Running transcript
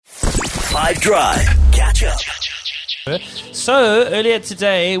5 Drive. Catch up. So, earlier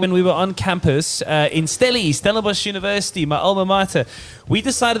today, when we were on campus in Stellenbosch University, my alma mater, we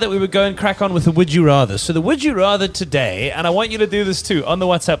decided that we would go and crack on with the Would You Rather. So the Would You Rather today, and I want you to do this too on the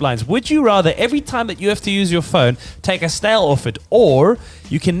WhatsApp lines. Would you rather, every time that you have to use your phone, take a Snail off it, or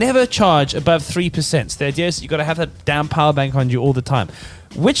you can never charge above 3%? So the idea is you've got to have that damn power bank on you all the time.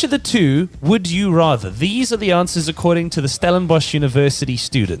 Which of the two would you rather? These are the answers according to the Stellenbosch University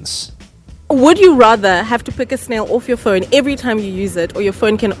students. Would you rather have to pick a Snail off your phone every time you use it, or your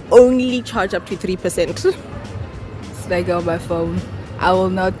phone can only charge up to 3%? Like on my phone. I will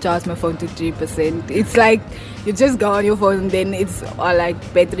not charge my phone to 3%. It's like you just go on your phone and then it's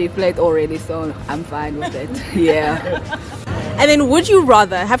like battery flat already, so I'm fine with that. Yeah. And then would you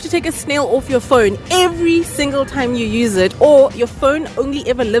rather have to take a Snail off your phone every single time you use it, or your phone only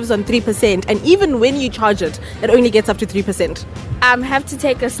ever lives on 3%, and even when you charge it, it only gets up to 3%? Have to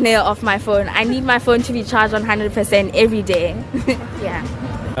take a Snail off my phone. I need my phone to be charged on 100% every day. Yeah.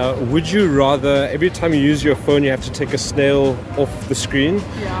 Would you rather every time you use your phone you have to take a Snail off the screen,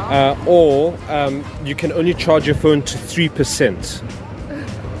 or you can only charge your phone to 3%?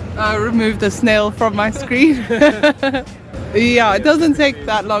 Remove the Snail from my screen. Yeah, it doesn't take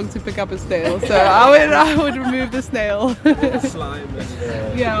that long to pick up a Snail, so I would remove the Snail. Slime.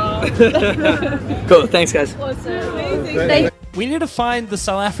 Yeah. Cool, thanks guys. Amazing. We need to find the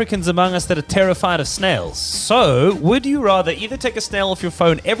South Africans among us that are terrified of snails. So, would you rather either take a snail off your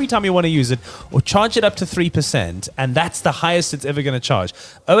phone every time you want to use it, or charge it up to 3%, and that's the highest it's ever going to charge?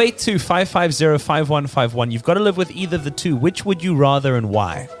 082 550 5151. You've got to live with either of the two. Which would you rather and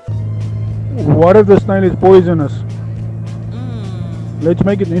why? What if the snail is poisonous? Let's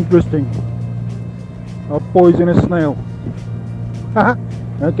make it interesting. A poisonous snail.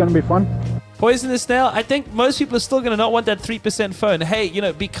 That's going to be fun. Poisonous snail? I think most people are still going to not want that 3% phone.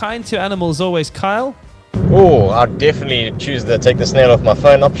 Hey, be kind to animals always. Kyle? Oh, I'd definitely choose the take the snail off my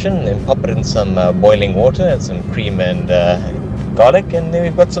phone option and pop it in some boiling water and some cream and garlic, and then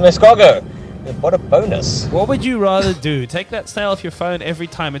we've got some escargot. What a bonus. What would you rather do? Take that snail off your phone every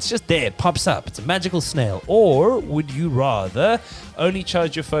time. It's just there. It pops up. It's a magical snail. Or would you rather only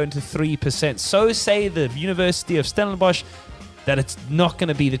charge your phone to 3%? So say the University of Stellenbosch that it's not going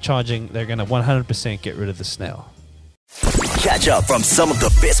to be the charging. They're going to 100% get rid of the snail. Catch up from some of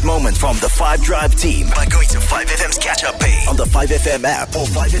the best moments from the 5 Drive team by going to 5FM's catch up page on the 5FM app or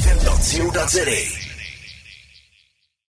 5FM.co.za.